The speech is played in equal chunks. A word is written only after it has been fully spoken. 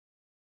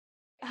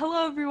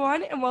Hello,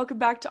 everyone, and welcome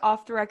back to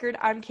Off the Record.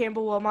 I'm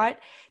Campbell Wilmot.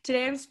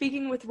 Today I'm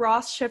speaking with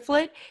Ross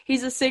Shifflett.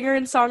 He's a singer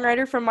and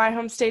songwriter from my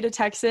home state of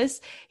Texas.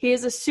 He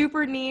has a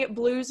super neat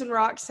blues and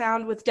rock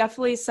sound with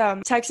definitely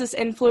some Texas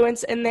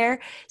influence in there.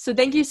 So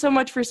thank you so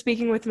much for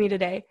speaking with me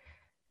today.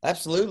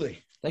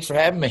 Absolutely. Thanks for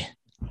having me.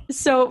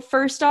 So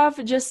first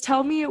off, just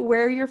tell me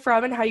where you're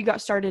from and how you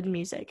got started in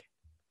music.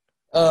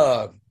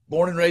 Born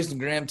and raised in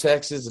Graham,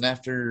 Texas, and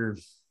after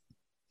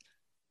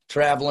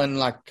traveling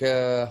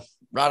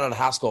right out of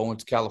high school, I went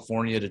to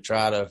California to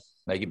try to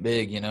make it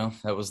big,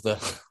 That was the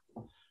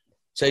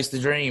chase the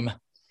dream.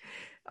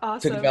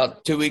 Awesome. Took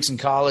about 2 weeks in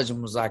college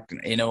and was like,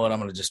 you know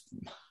what,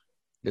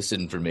 this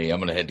isn't for me. I'm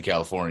going to head to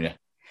California.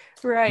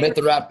 Right. Met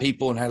the right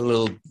people and had a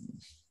little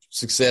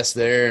success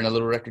there and a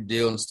little record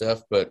deal and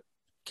stuff, but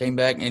came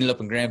back and ended up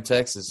in Graham,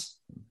 Texas.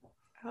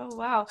 Oh,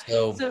 wow.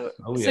 So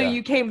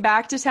you came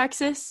back to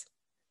Texas?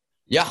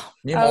 Yeah.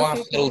 Me and my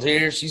wife settled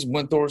here. She's a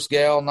Windthorst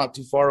gal, not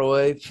too far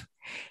away.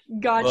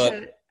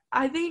 Gotcha.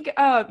 I think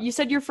you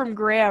said you're from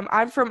Graham.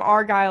 I'm from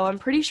Argyle. I'm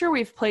pretty sure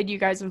we've played you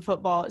guys in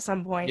football at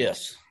some point.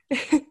 Yes.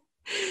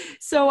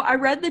 So I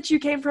read that you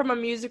came from a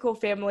musical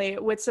family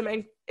with some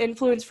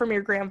influence from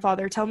your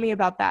grandfather. Tell me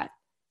about that.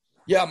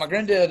 Yeah, my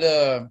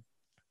granddad,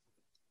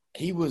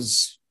 he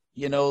was,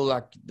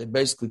 like they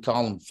basically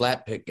call them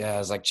flat pick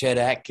guys, like Chet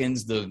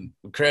Atkins, the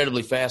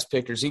incredibly fast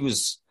pickers. He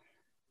was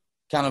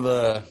kind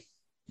of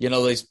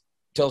they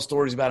tell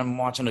stories about him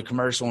watching a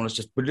commercial and it's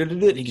just,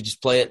 he could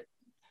just play it.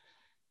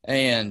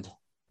 And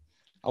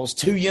I was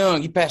too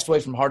young. He passed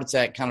away from a heart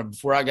attack kind of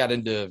before I got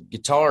into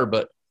guitar,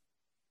 but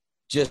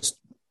just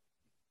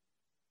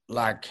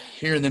like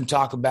hearing them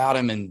talk about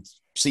him and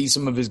see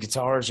some of his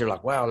guitars, you're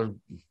like, wow,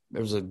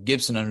 there was a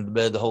Gibson under the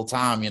bed the whole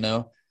time,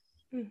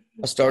 Mm-hmm.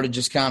 I started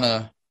just kind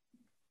of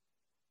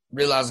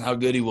realizing how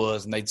good he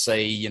was. And they'd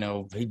say,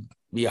 he'd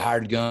be a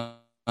hired gun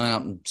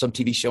out in some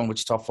TV show in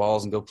Wichita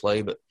Falls and go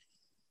play, but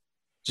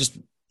just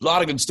a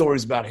lot of good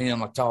stories about him,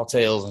 like tall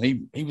tales. And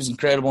he was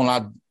incredible.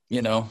 And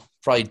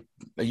probably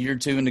a year or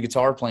two into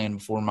guitar playing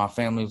before my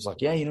family was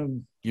like, yeah,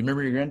 you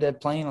remember your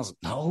granddad playing? I was like,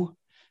 no.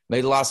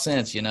 Made a lot of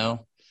sense,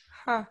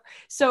 Huh.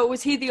 So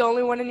was he the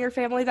only one in your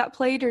family that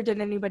played, or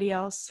did anybody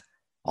else?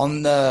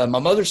 On my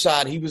mother's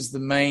side, he was the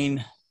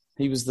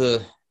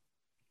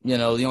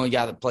the only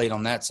guy that played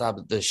on that side.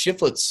 But the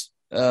Shiffletts,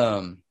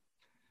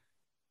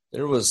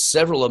 there was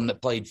several of them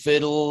that played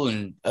fiddle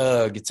and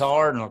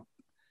guitar and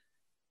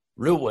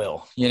real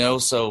well,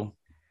 So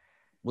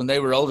when they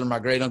were older, my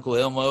great uncle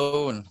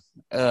Elmo and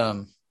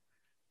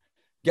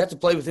got to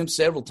play with him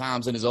several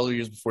times in his older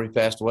years before he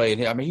passed away.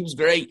 And he was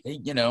great.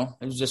 It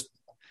was just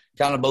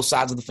kind of both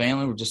sides of the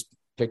family were just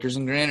pickers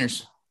and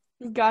grinners.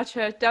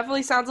 Gotcha.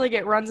 Definitely sounds like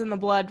it runs in the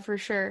blood for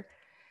sure.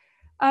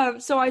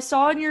 So I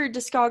saw in your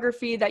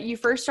discography that you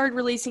first started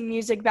releasing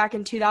music back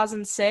in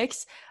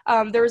 2006.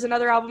 There was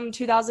another album in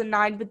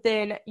 2009, but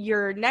then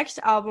your next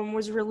album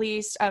was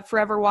released,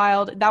 Forever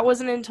Wild. That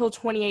wasn't until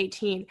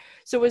 2018.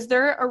 So was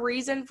there a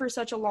reason for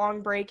such a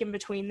long break in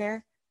between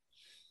there?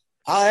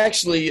 I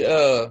actually,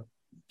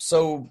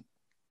 so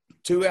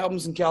 2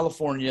 albums in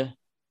California.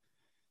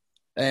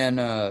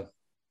 And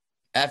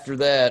after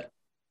that,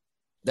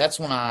 that's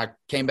when I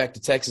came back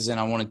to Texas and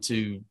I wanted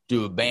to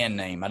do a band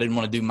name. I didn't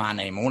want to do my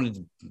name.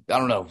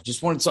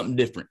 Just wanted something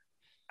different.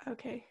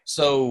 Okay.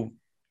 So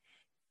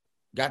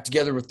got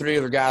together with 3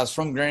 other guys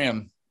from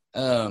Graham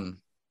and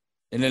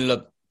ended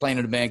up playing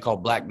in a band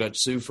called Black Dutch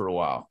Sioux for a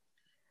while.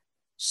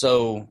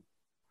 So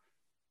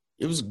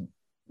it was a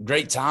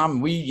great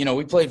time.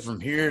 We played from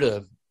here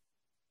to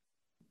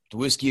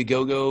Whiskey A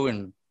Go-Go,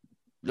 and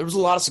there was a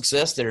lot of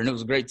success there, and it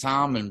was a great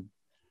time.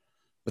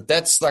 But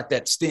that's like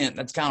that stint.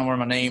 That's kind of where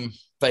my name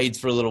fades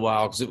for a little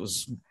while because it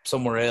was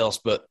somewhere else.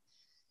 But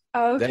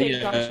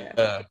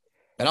gotcha.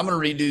 And I'm going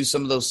to redo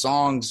some of those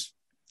songs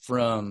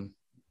from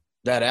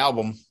that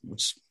album,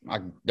 which I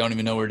don't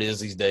even know where it is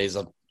these days.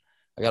 I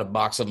got a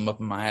box of them up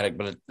in my attic,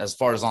 but as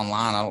far as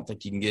online, I don't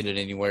think you can get it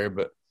anywhere.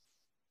 But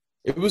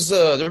it was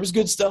there was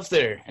good stuff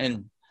there.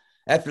 And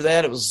after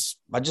that,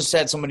 I just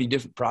had so many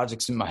different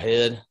projects in my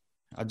head.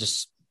 I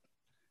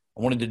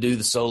wanted to do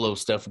the solo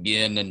stuff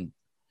again and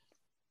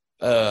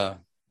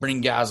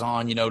bring guys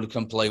on, to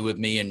come play with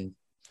me.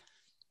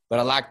 But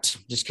I liked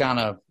just kind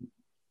of,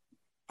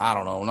 I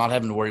don't know, not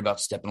having to worry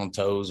about stepping on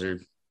toes or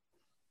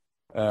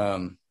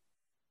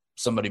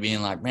somebody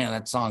being like, man,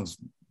 that song's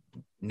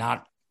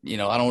not, I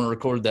don't want to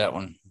record that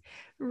one.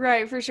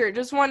 Right, for sure.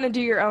 Just wanting to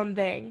do your own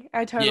thing.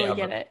 I totally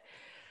get it.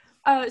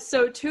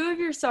 So 2 of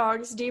your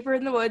songs, Deeper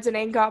in the Woods and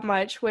Ain't Got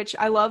Much, which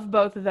I love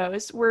both of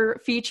those, were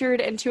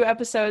featured in 2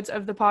 episodes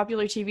of the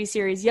popular TV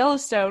series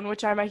Yellowstone,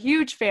 which I'm a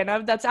huge fan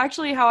of. That's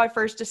actually how I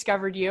first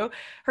discovered you.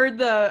 Heard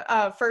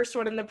the first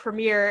one in the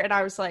premiere, and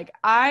I was like,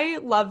 I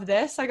love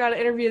this. I got to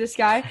interview this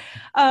guy.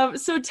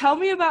 So tell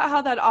me about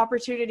how that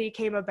opportunity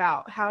came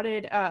about. How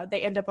did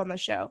they end up on the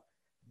show?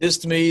 This,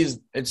 to me,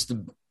 it's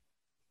the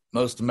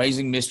most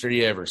amazing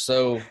mystery ever.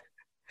 So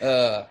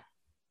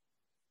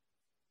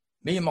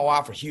me and my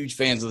wife are huge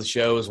fans of the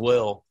show as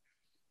well.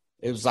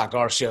 It was like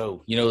our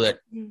show, that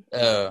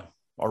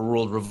our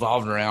world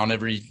revolved around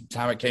every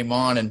time it came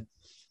on. And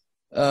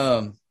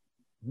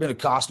been a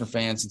Costner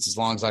fan since as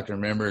long as I can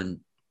remember.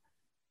 And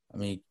I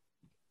mean,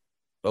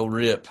 oh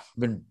rip,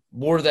 been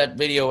wore that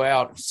video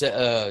out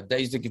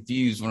Dazed and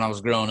Confused when I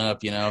was growing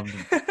up, you know.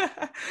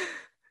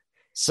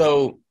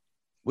 So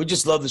we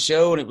just loved the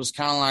show, and it was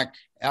kind of like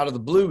out of the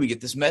blue we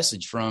get this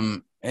message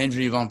from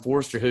Andrea Von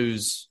Forster,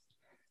 who's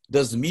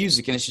does the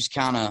music, and it's just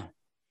kind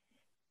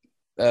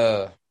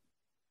of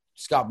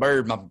Scott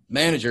Bird, my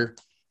manager.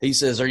 He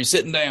says, "Are you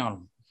sitting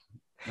down?"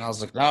 And I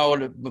was like, "No,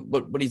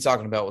 what are you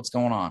talking about? What's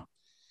going on?"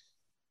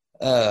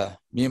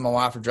 Me and my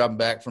wife are driving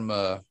back from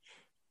a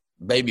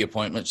baby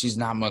appointment. She's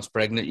 9 months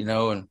pregnant, you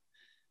know, and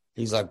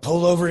he's like,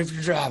 "Pull over if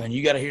you're driving.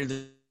 You got to hear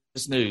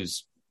this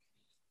news."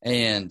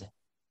 And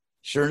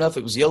sure enough,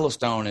 it was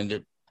Yellowstone, and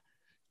it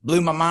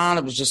blew my mind.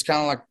 It was just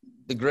kind of like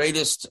the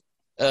greatest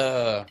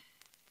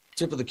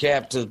tip of the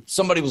cap to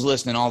somebody was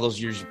listening all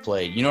those years you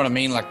played. You know what I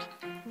mean? Like,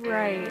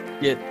 right.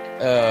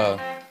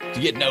 To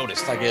get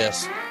noticed, I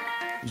guess.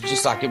 It was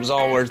just like it was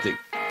all worth it.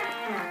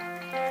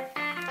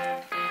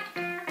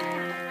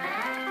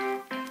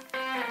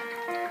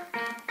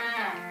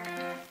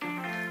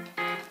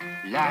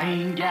 I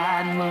ain't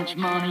got much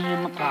money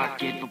in my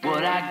pocket, but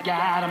what I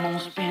got I'm gonna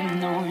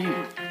spend on you.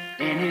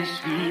 And this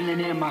feeling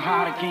in my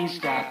heart, I can't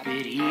stop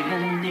it,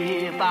 even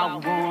if I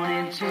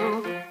wanted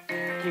to.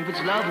 If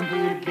it's loving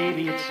pretty,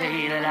 baby, I'd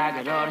say that I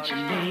got all that you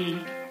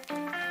need.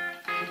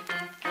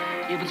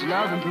 If it's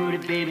loving pretty,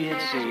 baby,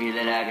 I'd say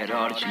that I got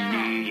all that you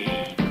need.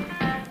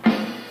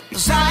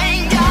 'Cause I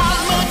ain't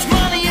got much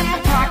money in my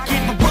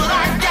pocket, but what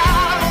I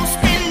got I'm gonna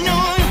spend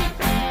on you.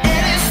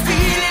 And this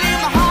feeling in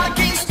my heart, I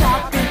can't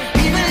stop it,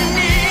 even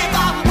if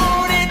I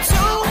wanted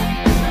to.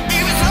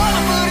 If it's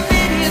loving pretty,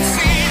 baby, I'd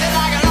say that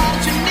I got all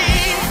that you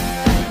need.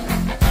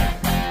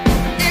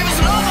 If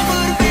it's loving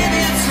pretty, baby,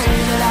 I'd say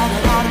that I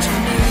got all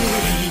that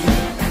you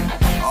need.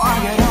 Oh, I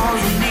got all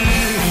you need.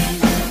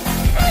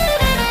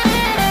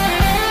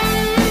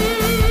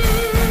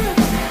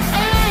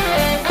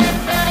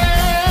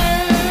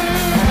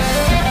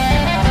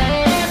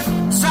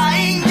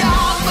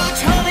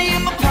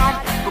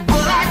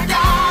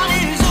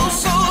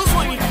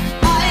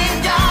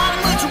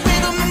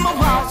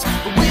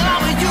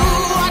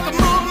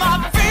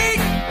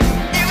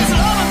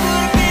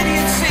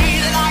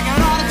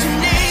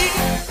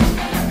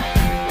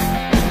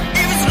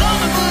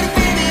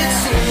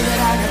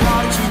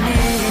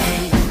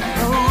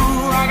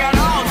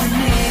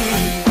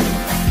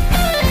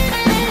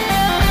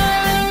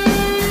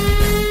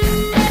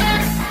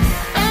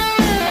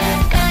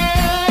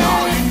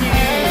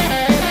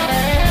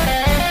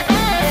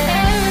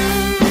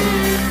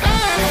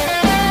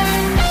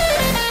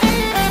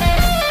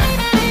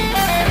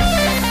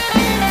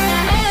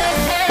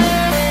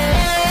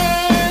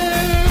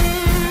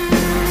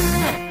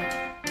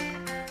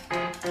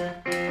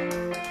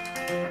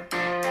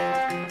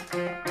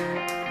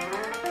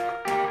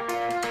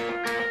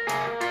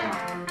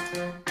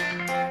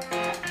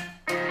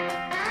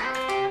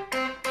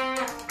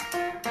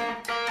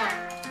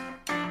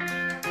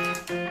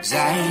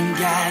 I ain't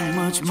got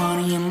much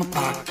money in my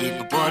pocket,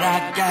 but what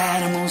I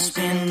got I'm gonna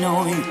spend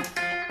on you.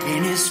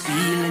 And this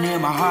feeling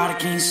in my heart, I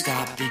can't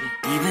stop it,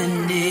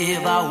 even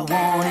if I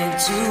wanted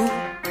to.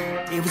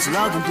 If it's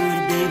loving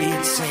pretty, baby,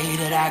 I'd say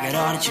that I got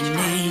all that you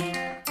need.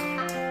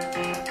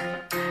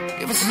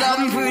 If it's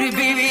loving pretty,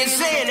 baby, I'd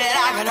say that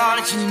I got all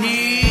that you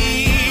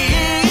need.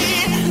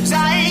 'Cause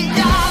I ain't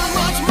got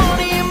much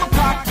money in my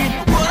pocket,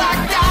 but what I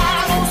got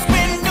I'm gonna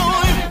spend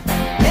on you.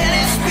 And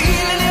this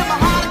feeling in my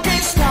heart, I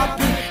can't stop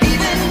it.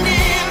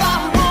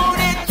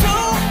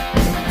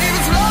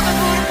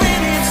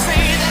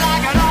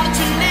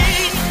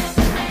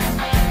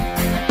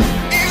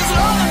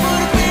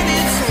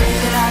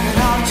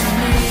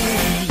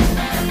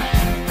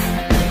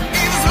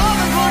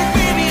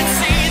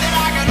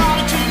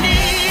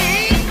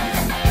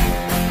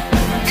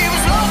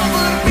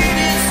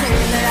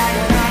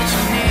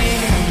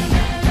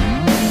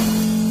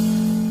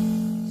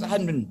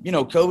 Hadn't been, you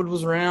know, COVID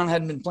was around,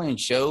 hadn't been playing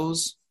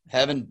shows,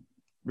 haven't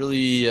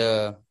really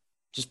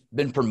just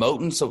been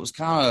promoting. So it was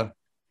kind of,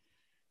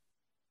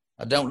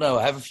 I don't know.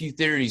 I have a few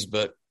theories,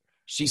 but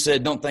she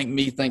said, "Don't think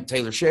me, think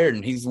Taylor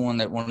Sheridan. He's the one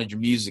that wanted your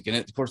music." And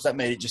of course that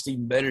made it just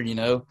even better, you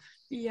know?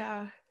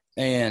 Yeah.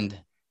 And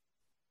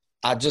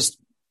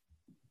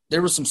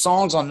there were some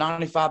songs on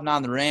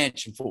 95.9 The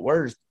Ranch in Fort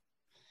Worth,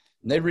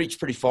 and they reached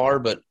pretty far,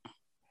 but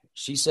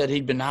she said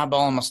he'd been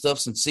eyeballing my stuff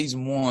since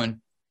season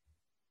 1.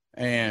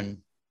 And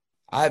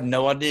I have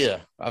no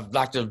idea. I'd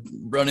like to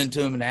run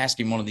into him and ask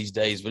him one of these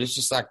days, but it's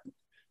just like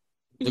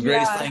the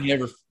greatest thing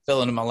ever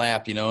fell into my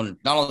lap, you know. And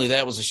not only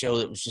that, was a show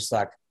that was just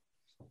like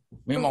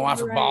me and my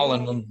wife were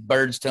bawling when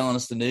Bird's telling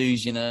us the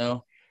news, you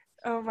know.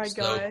 Oh my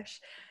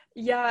gosh.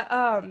 Yeah,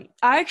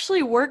 I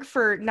actually work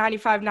for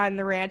 95.9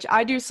 The Ranch.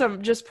 I do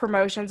some just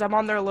promotions. I'm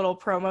on their little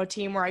promo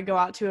team where I go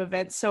out to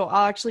events, so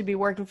I'll actually be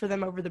working for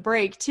them over the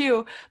break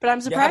too. But I'm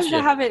surprised I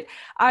haven't.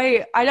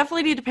 I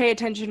definitely need to pay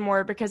attention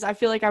more because I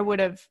feel like I would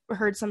have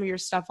heard some of your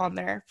stuff on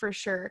there for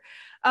sure.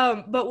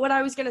 But what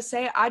I was going to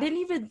say, I didn't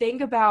even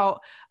think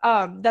about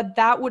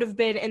that would have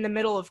been in the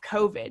middle of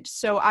COVID.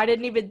 So I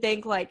didn't even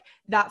think like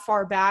that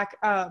far back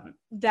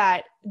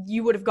that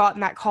you would have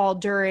gotten that call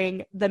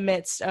during the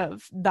midst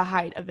of the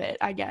height of it,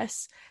 I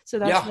guess. So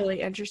that's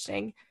really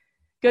interesting.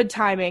 Good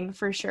timing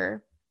for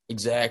sure.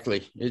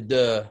 Exactly. It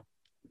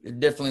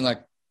definitely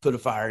like put a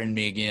fire in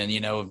me again. You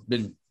know,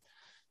 it's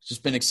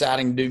just been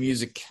exciting to do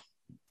music.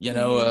 You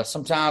know,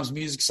 sometimes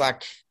music's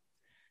like,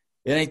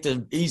 it ain't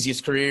the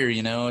easiest career,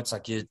 you know. It's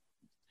like you're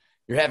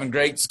having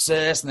great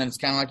success, and then it's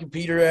kind of like you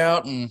peter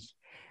out and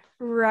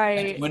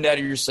wind out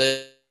of your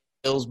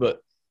sails.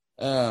 But,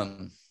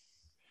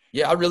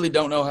 yeah, I really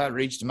don't know how it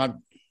reached him. I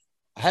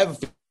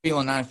have a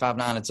feeling 95.9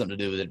 had something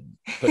to do with it,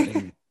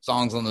 putting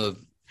songs on the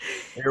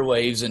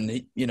airwaves.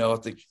 And, you know, I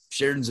think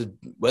Sheridan's a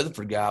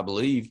Weatherford guy, I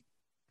believe.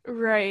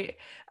 Right.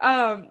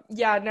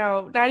 Yeah,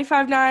 no,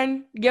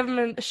 95.9, give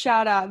them a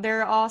shout out.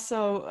 They're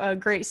also a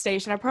great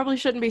station. I probably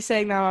shouldn't be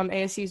saying that on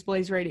ASU's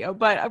Blaze Radio,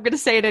 but I'm going to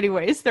say it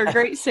anyways. They're a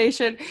great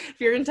station. If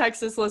you're in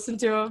Texas, listen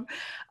to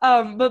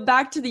them. But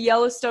back to the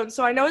Yellowstone.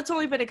 So I know it's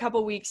only been a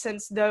couple weeks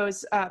since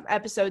those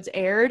episodes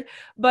aired,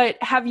 but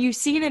have you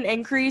seen an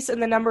increase in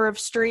the number of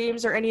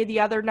streams or any of the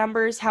other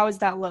numbers? How has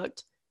that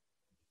looked?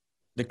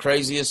 The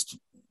craziest,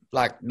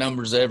 like,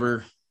 numbers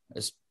ever.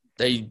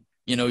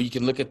 You know, you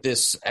can look at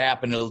this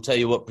app and it'll tell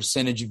you what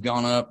percentage you've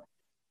gone up.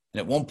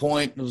 And at one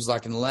point, it was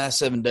like in the last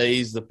 7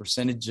 days, the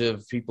percentage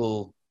of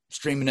people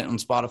streaming it on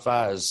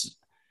Spotify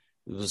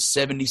was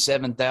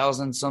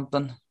 77,000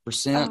 something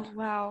percent. Oh,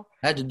 wow.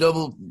 I had to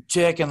double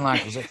check and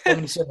like, was that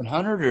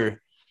 7,700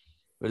 or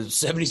was it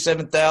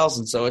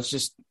 77,000? So it's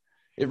just,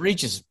 it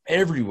reaches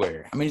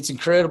everywhere. I mean, it's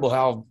incredible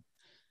how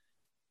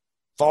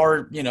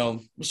far, you know,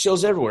 it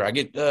shows everywhere. I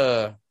get,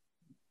 been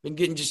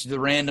getting just the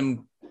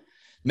random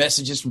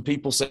messages from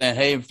people saying,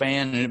 hey, I'm a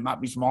fan, and it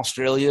might be from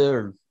Australia.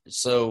 Or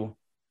so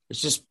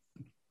it's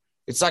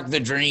like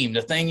the dream,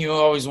 the thing you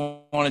always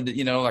wanted to,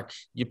 you know, like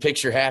you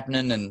picture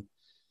happening. And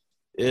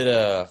it,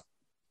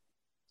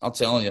 I'm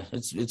telling you,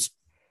 it's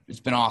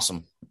been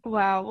awesome.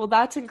 Wow. Well,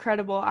 that's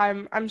incredible.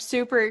 I'm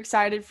super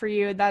excited for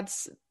you.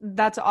 That's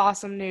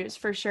awesome news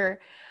for sure.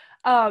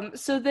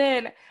 So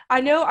then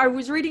I know I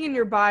was reading in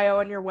your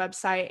bio on your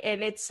website,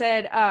 and it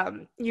said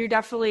you're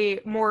definitely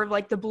more of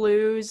like the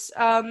blues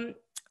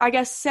I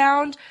guess,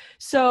 sound.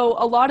 So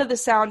a lot of the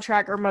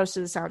soundtrack, or most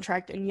of the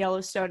soundtrack in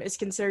Yellowstone, is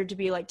considered to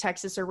be like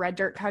Texas or red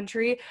dirt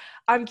country.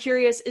 I'm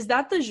curious, is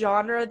that the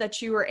genre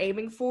that you were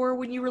aiming for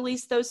when you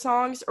released those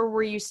songs, or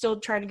were you still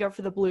trying to go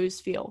for the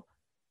blues feel?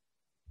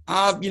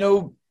 You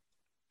know,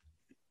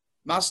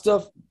 my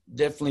stuff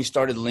definitely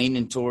started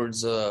leaning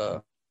towards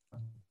your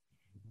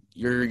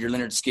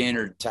Leonard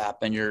Skinner type,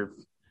 and your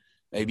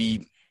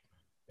maybe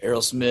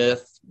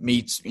Aerosmith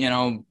meets, you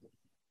know,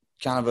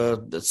 kind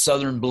of a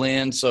southern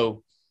blend.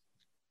 So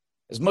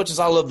as much as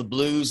I love the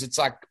blues, it's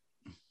like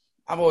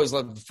I've always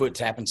loved the foot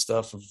tapping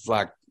stuff of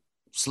like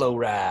Slow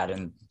Ride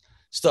and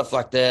stuff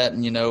like that.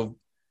 And, you know,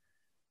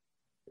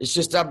 it's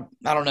just, I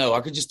don't know.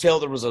 I could just tell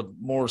there was a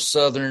more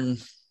southern,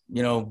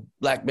 you know,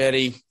 Black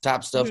Betty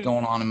type stuff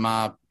going on in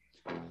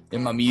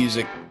my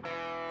music.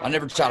 I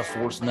never try to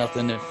force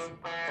nothing. If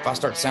I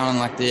start sounding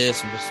like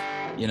this, I'm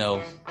just, you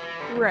know,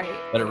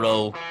 let it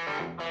roll.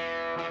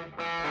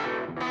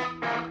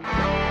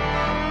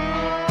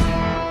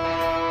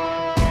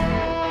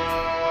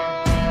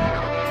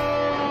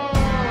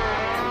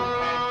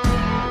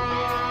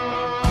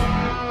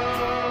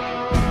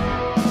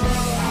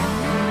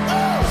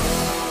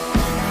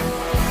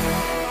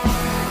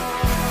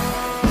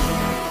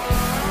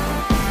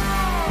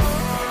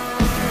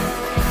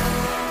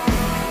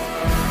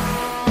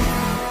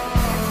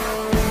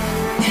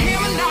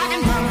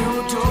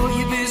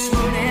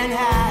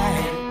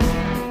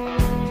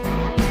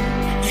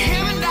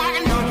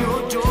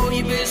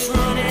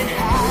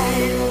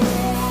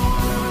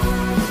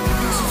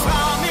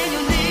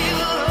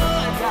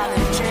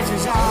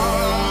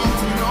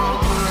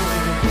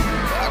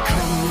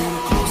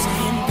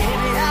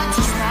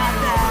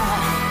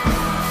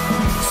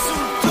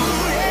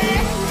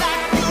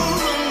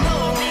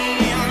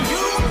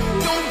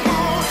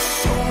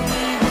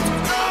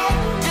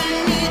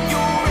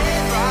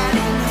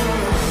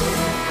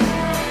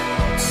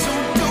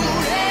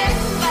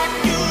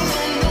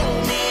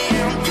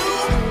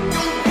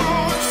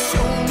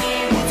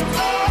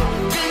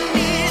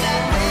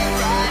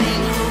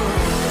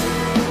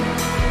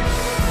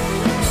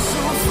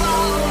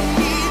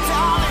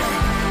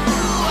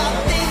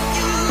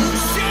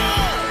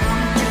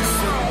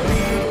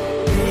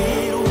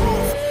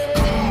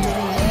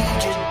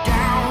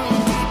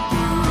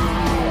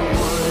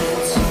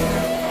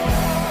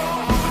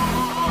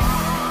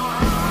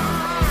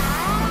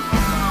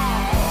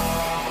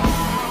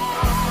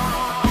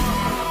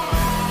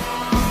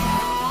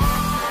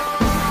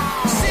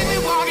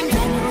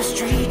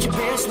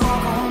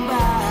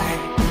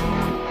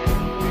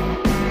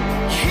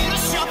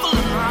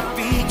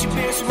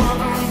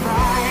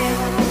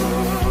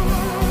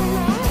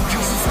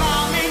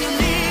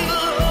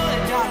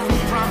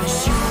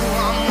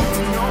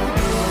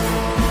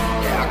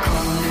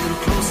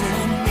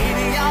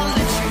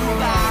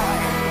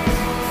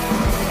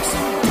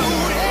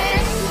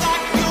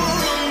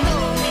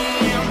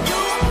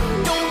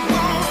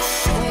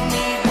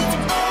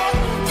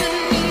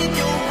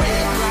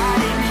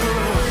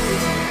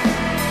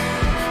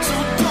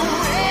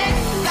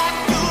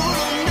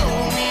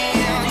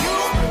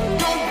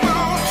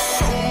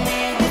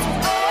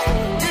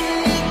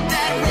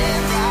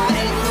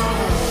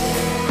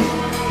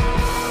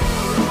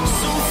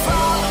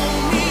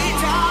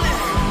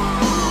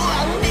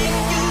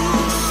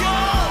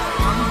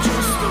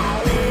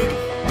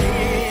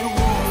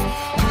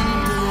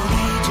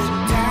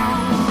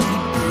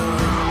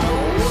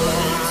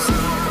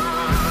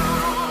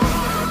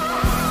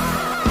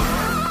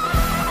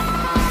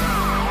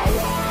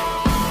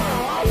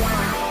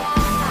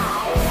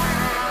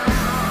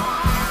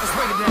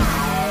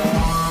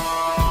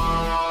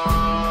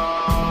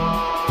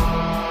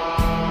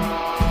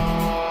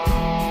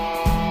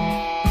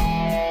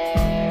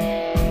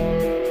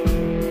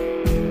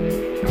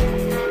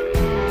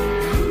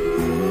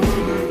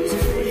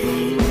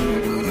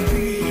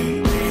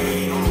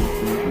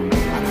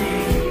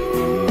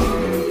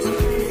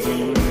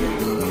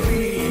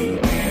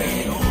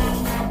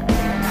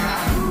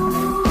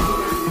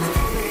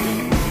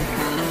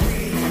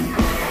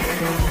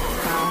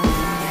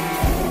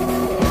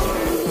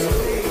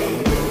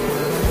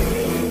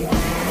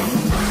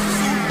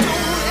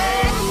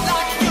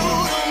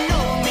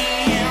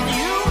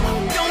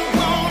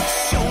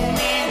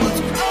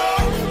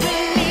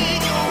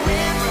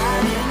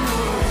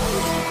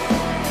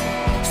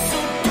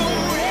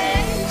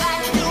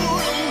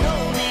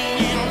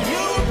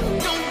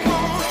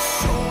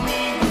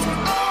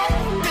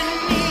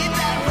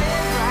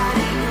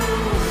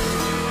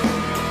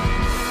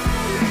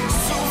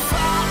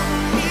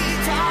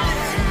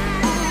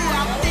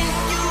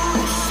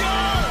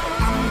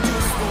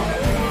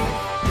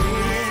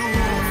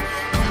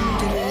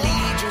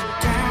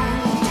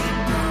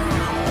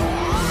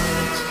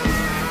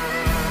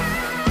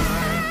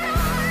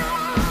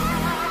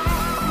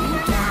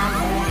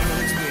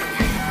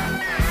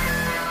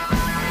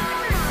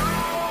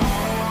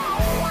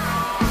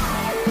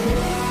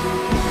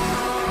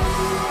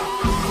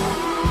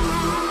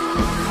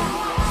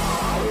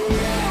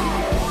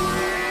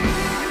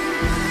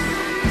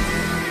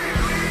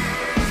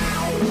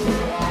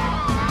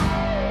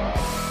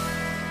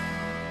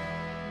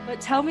 But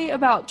tell me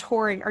about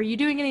touring. Are you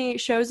doing any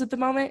shows at the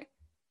moment?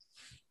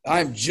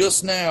 I'm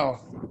just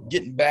now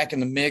getting back in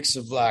the mix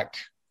of like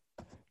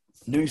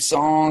new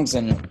songs,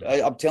 and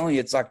I'm telling you,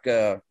 it's like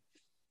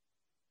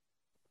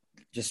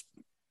just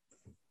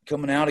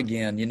coming out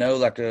again, you know,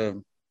 like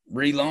a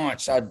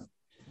relaunch. I've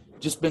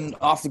just been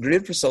off the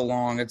grid for so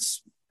long.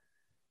 It's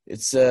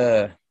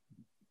I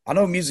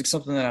know music's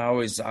something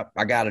that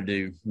I got to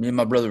do. Me and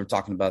my brother were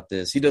talking about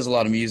this. He does a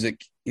lot of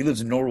music. He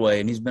lives in Norway,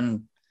 and he's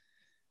been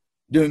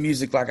doing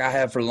music like I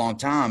have for a long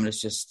time. And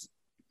it's just,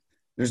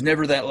 there's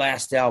never that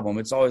last album.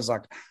 It's always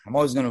like, I'm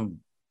always going to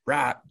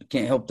write. I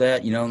can't help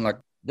that, you know. And like,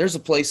 there's a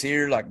place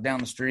here, like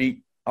down the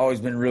street,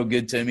 always been real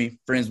good to me.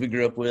 Friends we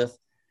grew up with,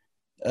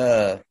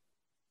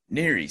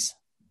 Neary's.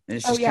 And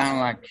it's just kind of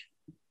like,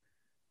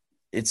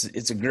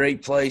 it's a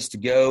great place to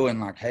go and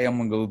like, hey, I'm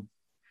going to go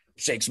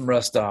shake some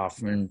rust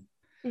off. And,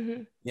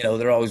 you know,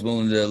 they're always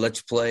willing to let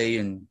you play,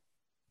 and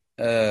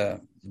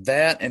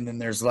that. And then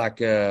there's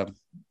like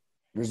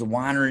there's a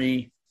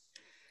winery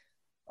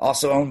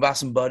also owned by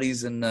some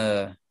buddies, and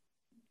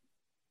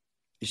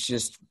it's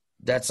just,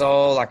 that's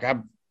all. Like I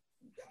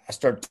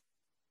start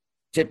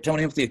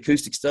tiptoeing with the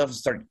acoustic stuff and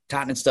start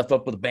tightening stuff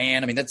up with a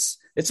band. I mean, it's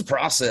a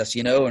process,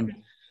 you know. And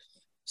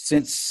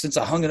since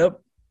I hung it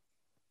up,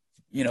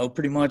 you know,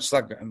 pretty much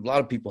like a lot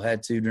of people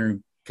had to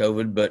during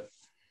COVID, but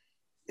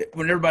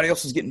when everybody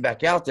else was getting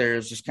back out there,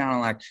 it's just kind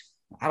of like,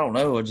 I don't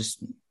know. It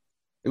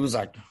was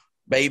like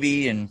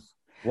baby and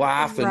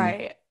wife. And,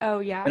 right. Oh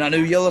yeah. And I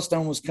knew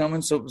Yellowstone was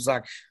coming. So it was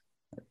like,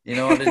 you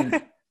know,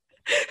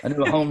 I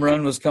knew a home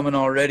run was coming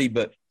already,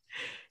 but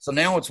so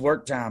now it's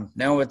work time.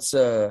 Now it's,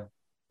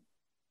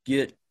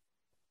 get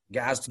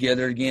guys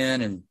together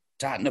again and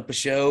tighten up a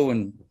show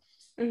and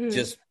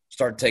just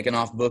start taking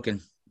off booking.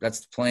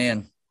 That's the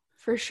plan.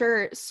 For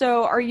sure.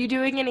 So are you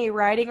doing any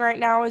writing right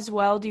now as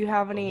well? Do you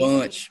have any? A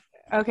bunch.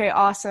 Okay,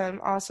 awesome.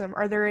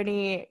 Are there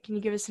can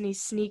you give us any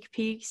sneak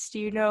peeks? Do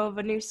you know of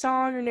a new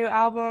song or new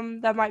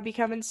album that might be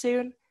coming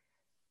soon?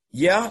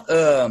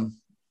 Yeah.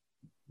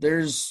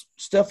 There's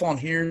stuff on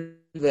here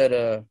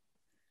that,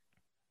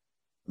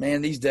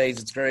 man, these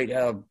days it's great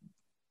how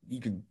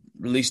you could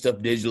release stuff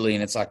digitally,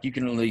 and it's like you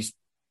can release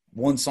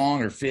one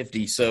song or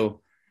 50.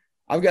 So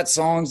I've got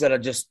songs that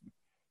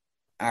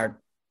I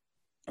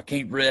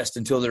can't rest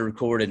until they're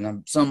recorded.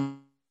 And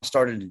some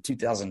started in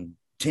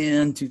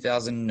 2010,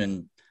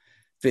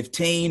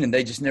 2015, and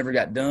they just never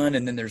got done.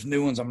 And then there's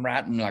new ones I'm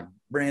writing, like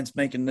brand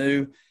spanking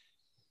new.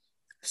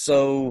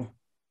 So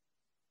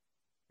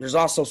there's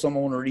also some I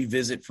want to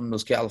revisit from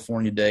those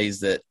California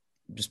days that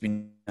just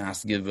be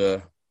nice to give,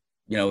 you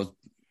know,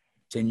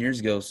 10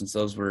 years ago since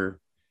those were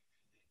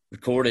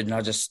recorded. And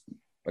I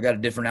got a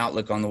different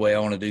outlook on the way I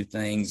want to do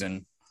things.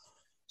 And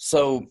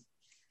so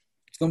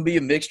it's going to be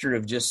a mixture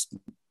of just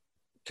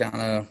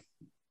kind of,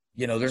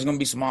 you know, there's going to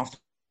be some off the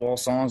wall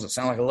songs that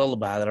sound like a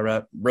lullaby that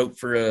I wrote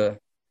for a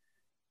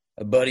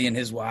buddy and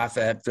his wife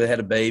after they had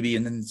a baby.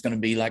 And then it's going to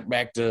be like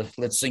back to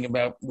let's sing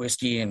about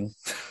whiskey and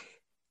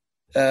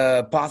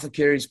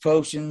Apothecary's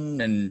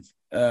Potion, and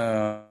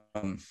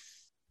going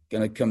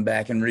to come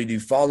back and redo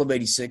Fall of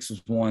 86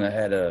 was one that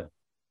had a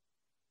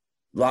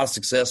lot of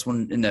success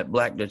when in that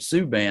Black Dutch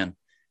Sioux band.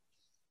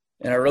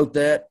 And I wrote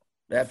that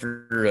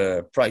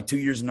after probably 2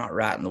 years of not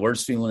writing, the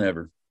worst feeling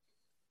ever.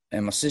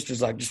 And my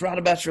sister's like, just write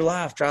about your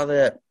life, try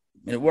that.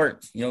 And it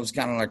worked. You know, it was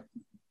kind of like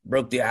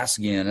broke the ice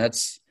again.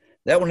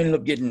 That one ended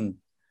up getting,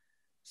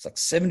 it's like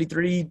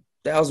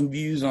 73,000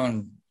 views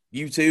on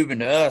YouTube,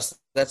 and to us,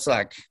 that's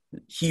like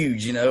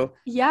huge, you know?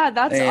 Yeah,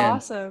 that's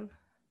awesome.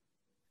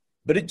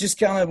 But it just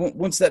kind of,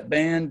 once that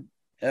band,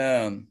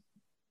 you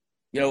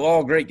know,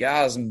 all great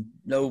guys, and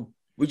you know,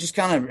 we just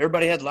kind of,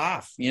 everybody had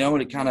life, you know,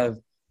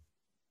 and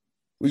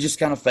we just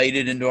kind of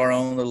faded into our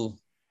own little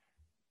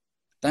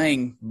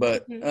thing.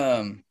 But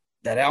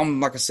that album,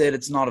 like I said,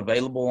 it's not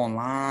available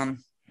online.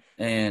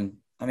 And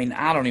I mean,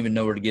 I don't even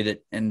know where to get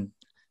it. And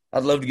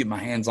I'd love to get my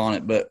hands on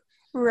it, but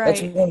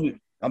that's one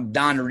I'm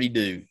dying to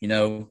redo, you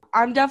know.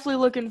 I'm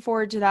definitely looking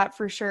forward to that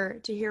for sure,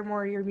 to hear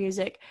more of your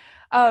music.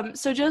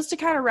 So just to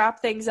kind of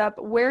wrap things up,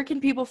 where can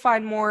people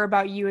find more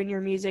about you and your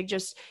music?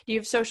 Just, do you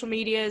have social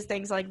medias,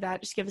 things like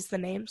that? Just give us the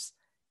names.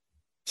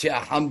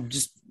 Yeah, I'm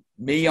just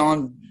me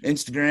on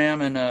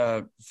Instagram and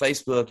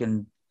Facebook,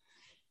 and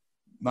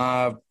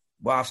my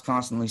wife's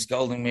constantly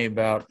scolding me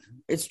about,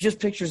 it's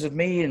just pictures of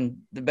me and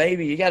the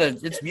baby.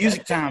 It's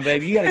music time,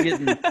 baby. You gotta get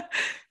in.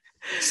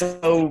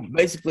 So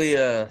basically,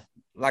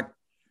 like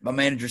my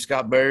manager,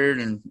 Scott Bird,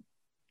 and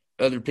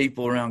other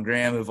people around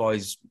Graham have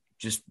always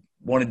just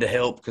wanted to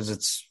help, because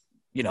it's,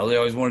 you know, they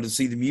always wanted to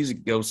see the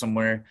music go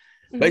somewhere.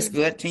 Mm-hmm.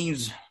 Basically, that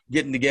team's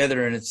getting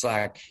together, and it's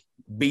like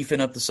beefing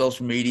up the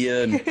social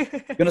media, and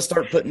going to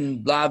start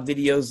putting live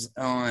videos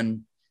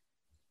on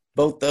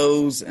both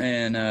those.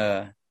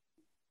 And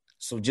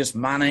so just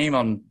my name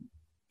on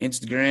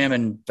Instagram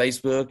and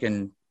Facebook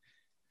and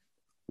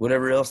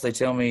whatever else they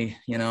tell me,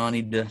 you know, I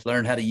need to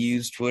learn how to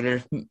use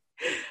Twitter.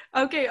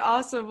 Okay,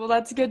 awesome. Well,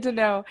 that's good to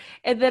know.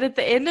 And then at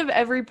the end of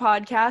every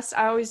podcast,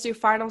 I always do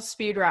final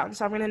speed round.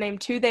 So I'm going to name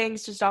two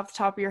things just off the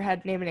top of your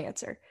head, name an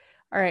answer.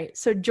 All right.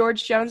 So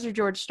George Jones or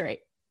George Strait?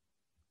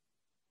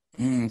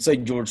 Say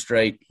George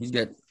Strait. He's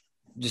got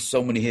just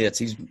so many hits.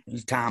 He's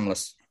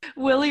timeless.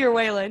 Willie or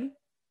Waylon?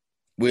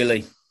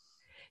 Willie.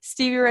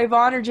 Stevie Ray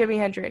Vaughan or Jimi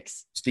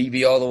Hendrix?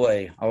 Stevie all the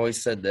way. I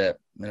always said that.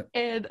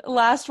 And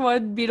last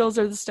one, Beatles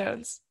or the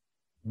Stones?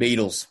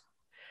 Beatles.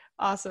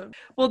 Awesome.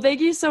 Well, thank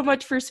you so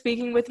much for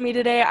speaking with me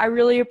today. I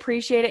really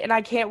appreciate it, and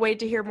I can't wait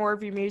to hear more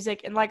of your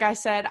music. And like I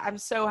said, I'm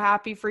so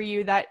happy for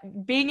you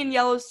that being in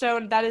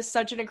Yellowstone, that is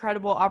such an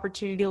incredible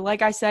opportunity.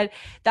 Like I said,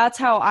 that's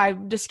how I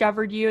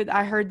discovered you.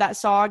 I heard that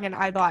song, and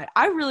I thought,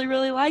 I really,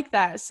 really like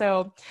that.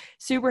 So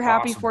super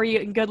happy for you,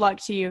 and good luck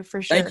to you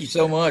for sure. Thank you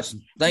so much.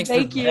 Thanks for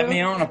having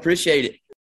me on. I appreciate it.